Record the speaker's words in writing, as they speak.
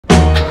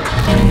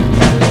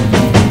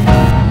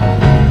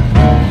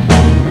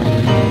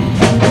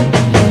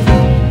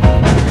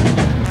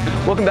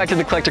back to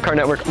the Collector Car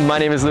Network. My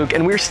name is Luke,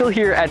 and we're still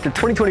here at the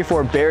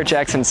 2024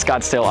 Barrett-Jackson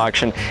Scottsdale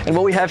auction. And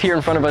what we have here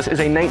in front of us is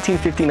a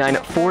 1959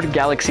 Ford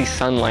Galaxie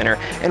Sunliner.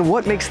 And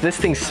what makes this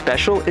thing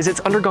special is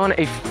it's undergone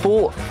a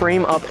full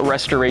frame-up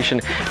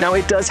restoration. Now,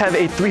 it does have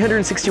a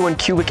 361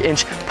 cubic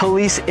inch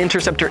Police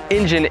Interceptor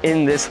engine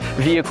in this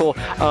vehicle.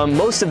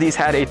 Most of these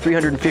had a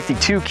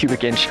 352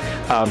 cubic inch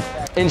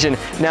engine.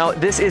 Now,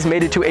 this is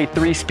mated to a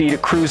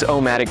 3-speed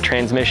Cruise-O-Matic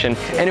transmission.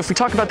 And if we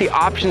talk about the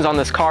options on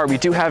this car, we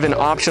do have an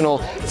optional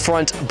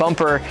front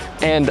bumper,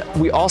 and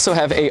we also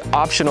have a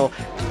optional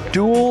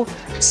dual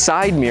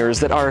side mirrors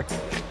that are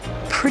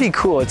pretty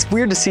cool. It's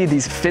weird to see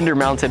these fender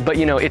mounted, but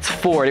you know, it's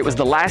Ford. It was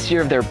the last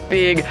year of their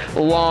big,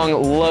 long,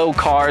 low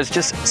cars,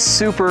 just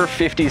super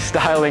 50s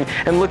styling.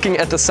 And looking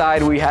at the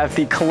side, we have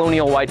the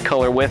colonial white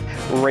color with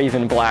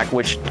raven black,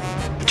 which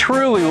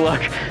truly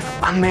look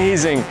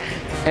amazing.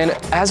 And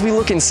as we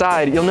look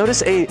inside, you'll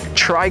notice a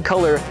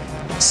tricolor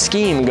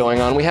scheme going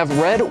on. We have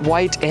red,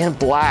 white, and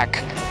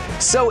black.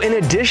 So in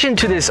addition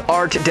to this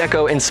Art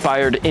Deco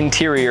inspired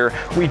interior,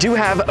 we do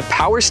have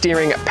power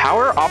steering,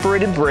 power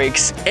operated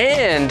brakes,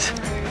 and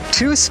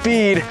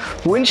 2-speed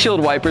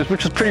windshield wipers,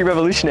 which was pretty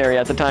revolutionary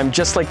at the time,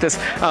 just like this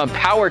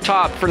power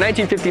top. For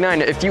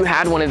 1959, if you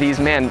had one of these,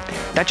 man,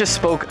 that just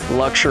spoke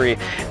luxury.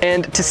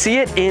 And to see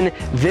it in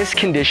this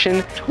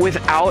condition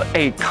without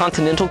a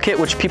Continental kit,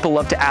 which people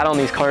love to add on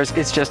these cars,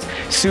 is just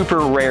super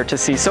rare to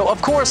see. So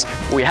of course,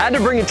 we had to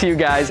bring it to you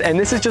guys, and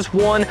this is just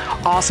one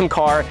awesome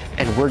car,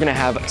 and we're gonna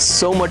have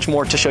so much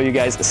more to show you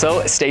guys,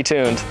 so stay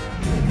tuned.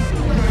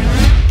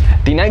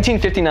 The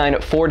 1959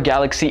 Ford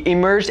Galaxie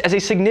emerged as a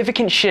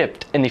significant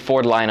shift in the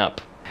Ford lineup.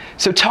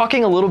 So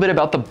talking a little bit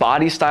about the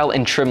body style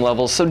and trim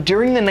levels, so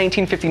during the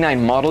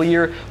 1959 model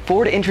year,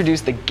 Ford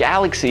introduced the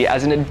Galaxie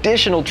as an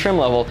additional trim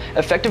level,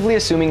 effectively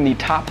assuming the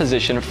top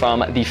position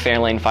from the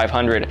Fairlane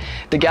 500.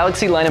 The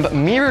Galaxie lineup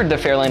mirrored the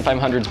Fairlane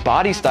 500's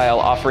body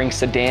style, offering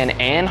sedan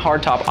and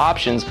hardtop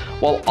options,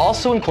 while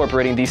also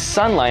incorporating the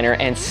Sunliner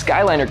and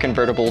Skyliner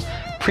convertibles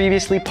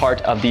previously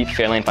part of the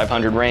Fairlane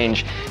 500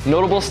 range.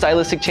 Notable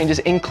stylistic changes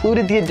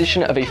included the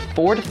addition of a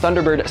Ford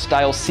Thunderbird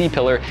style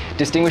C-pillar,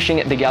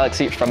 distinguishing the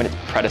Galaxie from its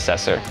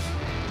predecessor.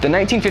 The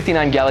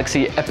 1959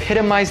 Galaxie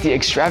epitomized the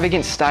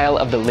extravagant style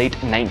of the late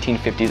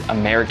 1950s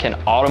American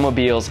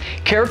automobiles,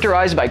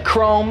 characterized by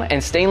chrome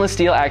and stainless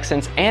steel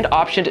accents and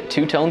optioned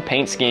two-tone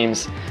paint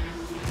schemes.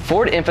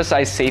 Ford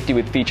emphasized safety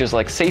with features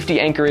like safety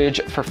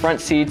anchorage for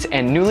front seats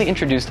and newly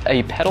introduced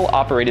a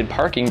pedal-operated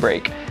parking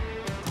brake.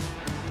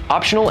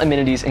 Optional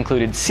amenities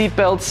included seat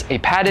belts, a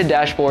padded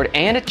dashboard,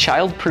 and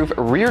child-proof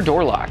rear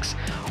door locks,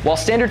 while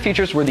standard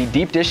features were the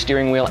deep dish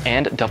steering wheel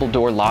and double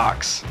door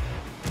locks.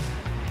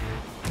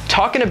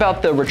 Talking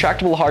about the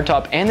retractable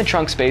hardtop and the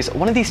trunk space,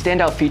 one of the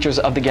standout features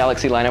of the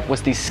Galaxie lineup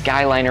was the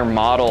Skyliner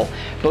model,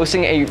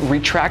 boasting a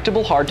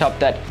retractable hardtop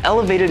that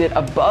elevated it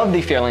above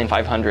the Fairlane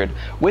 500.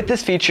 With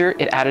this feature,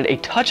 it added a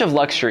touch of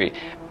luxury,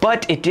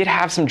 but it did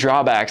have some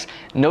drawbacks,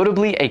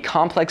 notably a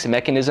complex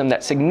mechanism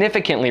that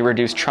significantly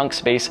reduced trunk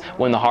space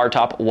when the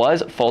hardtop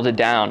was folded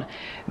down.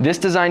 This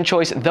design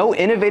choice, though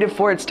innovative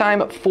for its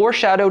time,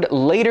 foreshadowed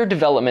later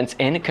developments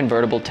in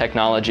convertible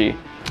technology.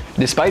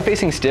 Despite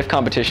facing stiff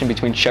competition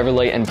between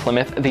Chevrolet and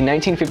Plymouth, the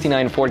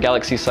 1959 Ford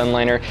Galaxie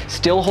Sunliner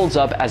still holds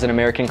up as an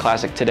American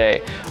classic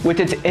today. With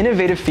its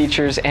innovative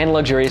features and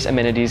luxurious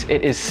amenities,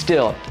 it is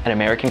still an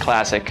American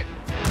classic.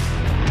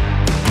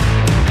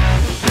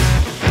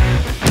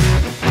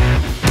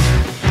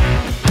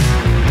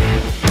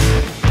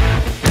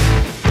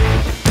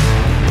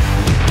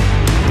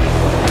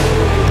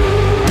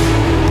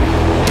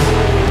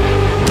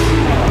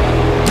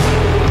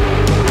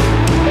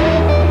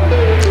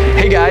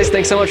 Guys,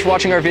 thanks so much for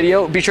watching our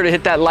video. Be sure to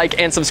hit that like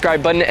and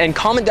subscribe button and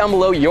comment down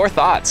below your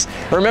thoughts.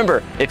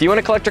 Remember, if you want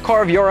to collect a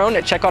car of your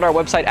own, check out our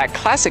website at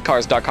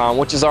ClassicCars.com,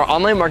 which is our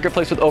online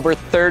marketplace with over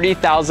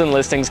 30,000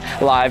 listings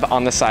live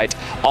on the site.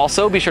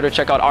 Also, be sure to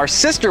check out our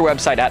sister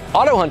website at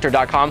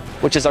AutoHunter.com,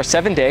 which is our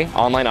 7-day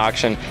online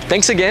auction.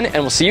 Thanks again, and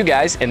we'll see you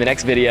guys in the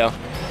next video.